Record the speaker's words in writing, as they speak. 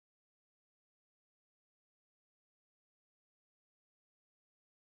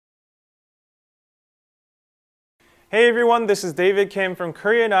Hey everyone, this is David Kim from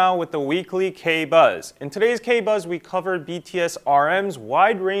Korea Now with the weekly K-Buzz. In today's K-Buzz, we covered BTS RM's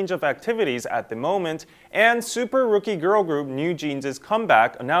wide range of activities at the moment and super rookie girl group NewJeans'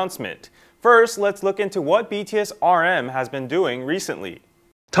 comeback announcement. First, let's look into what BTS RM has been doing recently.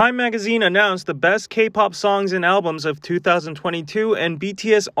 Time magazine announced the best K-pop songs and albums of 2022, and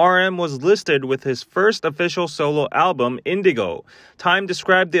BTS RM was listed with his first official solo album, Indigo. Time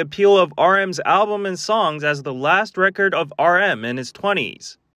described the appeal of RM's album and songs as the last record of RM in his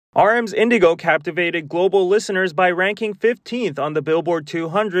 20s. RM's Indigo captivated global listeners by ranking 15th on the Billboard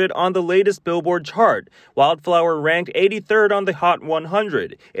 200 on the latest Billboard chart. Wildflower ranked 83rd on the Hot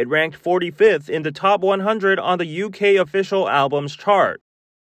 100. It ranked 45th in the Top 100 on the UK official albums chart.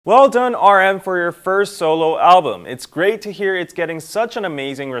 Well done, RM, for your first solo album. It's great to hear it's getting such an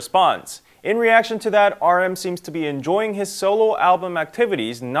amazing response. In reaction to that, RM seems to be enjoying his solo album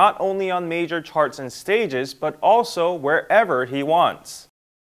activities not only on major charts and stages, but also wherever he wants.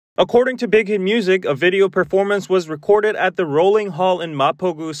 According to Big Hit Music, a video performance was recorded at the Rolling Hall in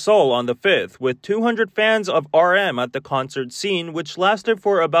Mapogu, Seoul on the 5th, with 200 fans of RM at the concert scene, which lasted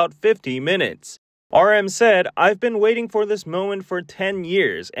for about 50 minutes. RM said, "I've been waiting for this moment for 10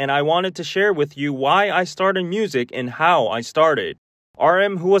 years, and I wanted to share with you why I started music and how I started."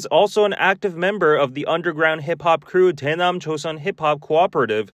 RM, who was also an active member of the underground hip-hop crew Daenam Joseon Hip Hop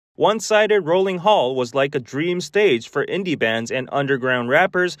Cooperative, once cited Rolling Hall was like a dream stage for indie bands and underground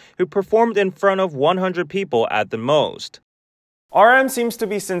rappers who performed in front of 100 people at the most. RM seems to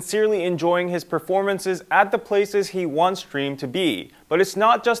be sincerely enjoying his performances at the places he once dreamed to be. But it's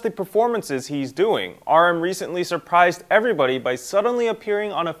not just the performances he's doing. RM recently surprised everybody by suddenly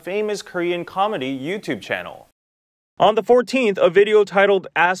appearing on a famous Korean comedy YouTube channel. On the 14th, a video titled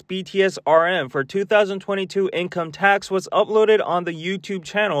Ask BTS RM for 2022 Income Tax was uploaded on the YouTube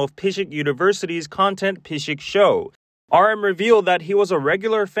channel of Pishik University's content Pishik Show. RM revealed that he was a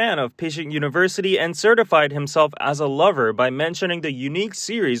regular fan of Pishik University and certified himself as a lover by mentioning the unique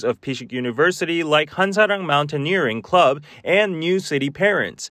series of Pishik University like Hansarang Mountaineering Club and New City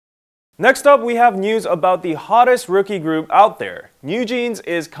Parents. Next up, we have news about the hottest rookie group out there. NewJeans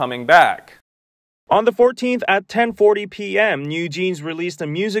is coming back. On the 14th at 10:40 p.m., NewJeans released a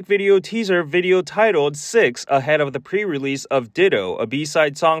music video teaser video titled 6 ahead of the pre-release of Ditto, a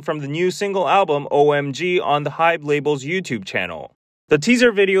B-side song from the new single album OMG on the Hybe label's YouTube channel. The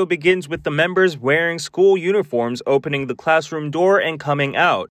teaser video begins with the members wearing school uniforms opening the classroom door and coming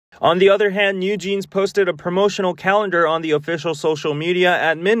out. On the other hand, NewJeans posted a promotional calendar on the official social media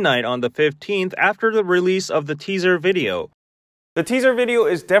at midnight on the 15th after the release of the teaser video. The teaser video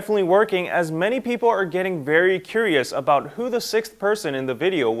is definitely working as many people are getting very curious about who the sixth person in the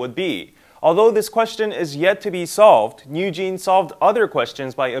video would be. Although this question is yet to be solved, NewJeans solved other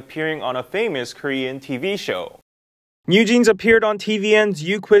questions by appearing on a famous Korean TV show. NewJeans appeared on TVN's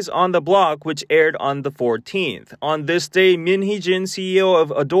You Quiz on the Block, which aired on the 14th. On this day, Min Hee-jin, CEO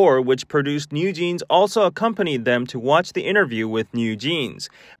of Adore, which produced NewJeans, also accompanied them to watch the interview with NewJeans.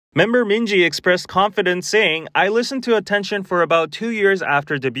 Member Minji expressed confidence saying, "I listened to Attention for about 2 years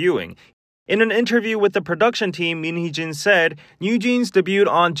after debuting." In an interview with the production team, Min Hee-jin said, "NewJeans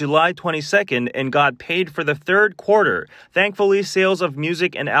debuted on July 22nd and got paid for the third quarter. Thankfully, sales of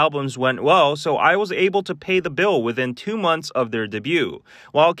music and albums went well, so I was able to pay the bill within 2 months of their debut."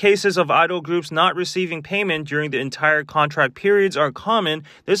 While cases of idol groups not receiving payment during the entire contract periods are common,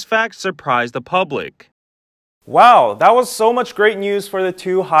 this fact surprised the public. Wow, that was so much great news for the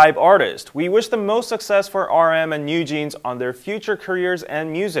two Hybe artists. We wish them most success for RM and NewJeans on their future careers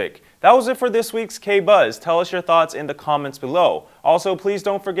and music. That was it for this week's K-Buzz. Tell us your thoughts in the comments below. Also, please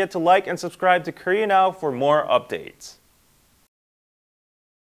don't forget to like and subscribe to Korea Now for more updates.